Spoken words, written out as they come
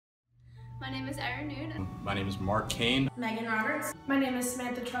My name is Erin Noon. My name is Mark Kane. Megan Roberts. My name is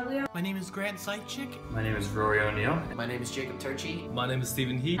Samantha Truglio. My name is Grant Seichik. My name is Rory O'Neill. My name is Jacob Turchi. My name is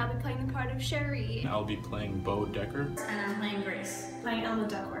Stephen Heath. I'll be playing the part of Sherry. I'll be playing Bo Decker. And I'm playing Grace. Playing Elma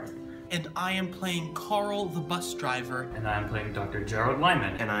Duckworth. And I am playing Carl, the bus driver. And I'm playing Dr. Gerald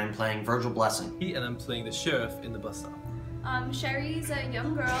Lyman. And I'm playing Virgil Blessing. And I'm playing the sheriff in the bus stop. Sherry's a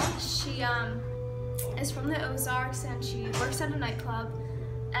young girl. She is from the Ozarks and she works at a nightclub.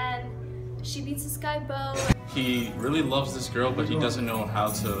 And she meets this guy, Bo. He really loves this girl, but he doesn't know how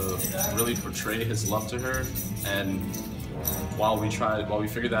to really portray his love to her. And while we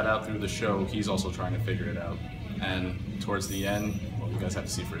figure that out through the show, he's also trying to figure it out. And towards the end, well, you guys have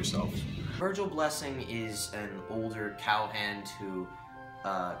to see for yourselves. Virgil Blessing is an older cowhand who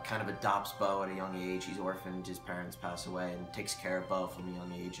kind of adopts Bo at a young age. He's orphaned, his parents pass away, and takes care of Bo from a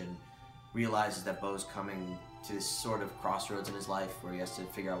young age and realizes that Bo's coming to this sort of crossroads in his life where he has to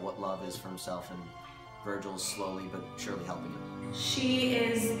figure out what love is for himself, and Virgil's slowly but surely helping him. She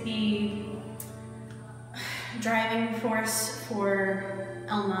is the driving force for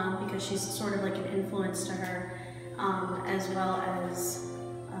Elma because she's sort of like an influence to her, as well as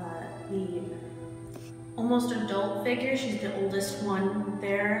the almost adult figure. She's the oldest one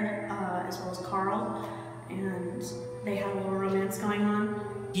there, as well as Carl, and they have a little romance going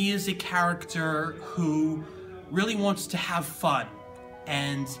on. He is a character who really wants to have fun,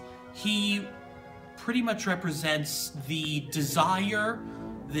 and he pretty much represents the desire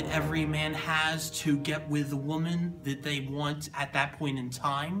that every man has to get with the woman that they want at that point in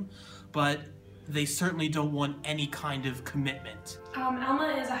time, but they certainly don't want any kind of commitment.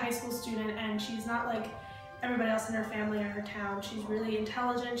 Elma is a high school student and she's not like everybody else in her family or her town. She's really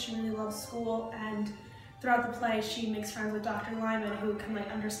intelligent, she really loves school, and throughout the play she makes friends with Dr. Lyman, who can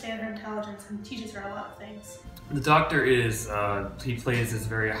like understand her intelligence and teaches her a lot of things. The doctor is, he plays this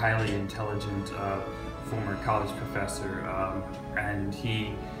very highly intelligent former college professor, and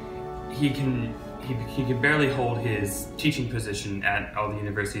he can barely hold his teaching position at all the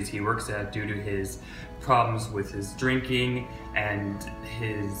universities he works at due to his problems with his drinking, and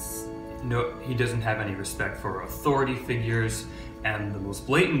he doesn't have any respect for authority figures, and the most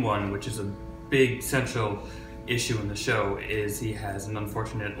blatant one, which is a big central issue in the show, is he has an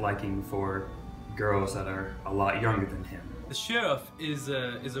unfortunate liking for girls that are a lot younger than him. The sheriff is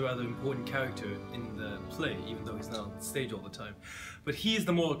a rather important character in the play, even though he's not on stage all the time. But he is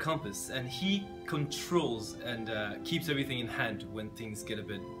the moral compass, and he controls and keeps everything in hand when things get a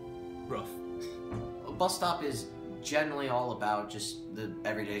bit rough. A bus stop is generally all about just the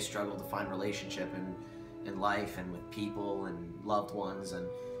everyday struggle to find relationship in life and with people and loved ones, and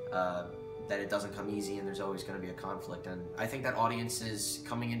that it doesn't come easy and there's always going to be a conflict. And I think that audiences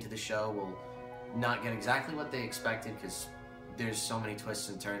coming into the show will not get exactly what they expected, because there's so many twists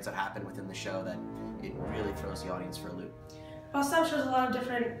and turns that happen within the show that it really throws the audience for a loop. Bus Stop shows a lot of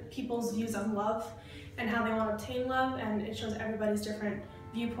different people's views on love and how they want to obtain love, and it shows everybody's different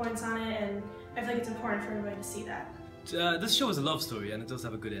viewpoints on it, and I feel like it's important for everybody to see that. This show is a love story, and it does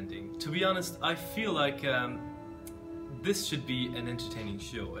have a good ending. To be honest, I feel like this should be an entertaining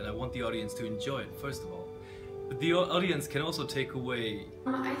show, and I want the audience to enjoy it, first of all. But the audience can also take away...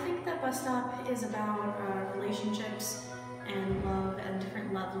 I think that Bus Stop is about relationships and love and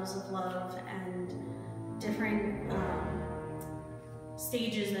different levels of love and different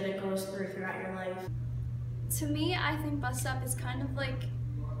stages that it goes throughout your life. To me, I think Bus Stop is kind of like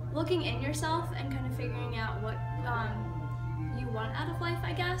looking in yourself and kind of figuring out what you want out of life,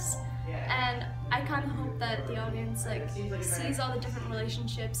 I guess. And I kind of hope that the audience like sees all the different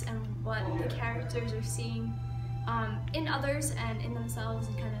relationships and what the characters are seeing in others and in themselves,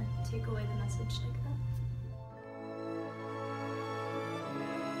 and kind of take away the message like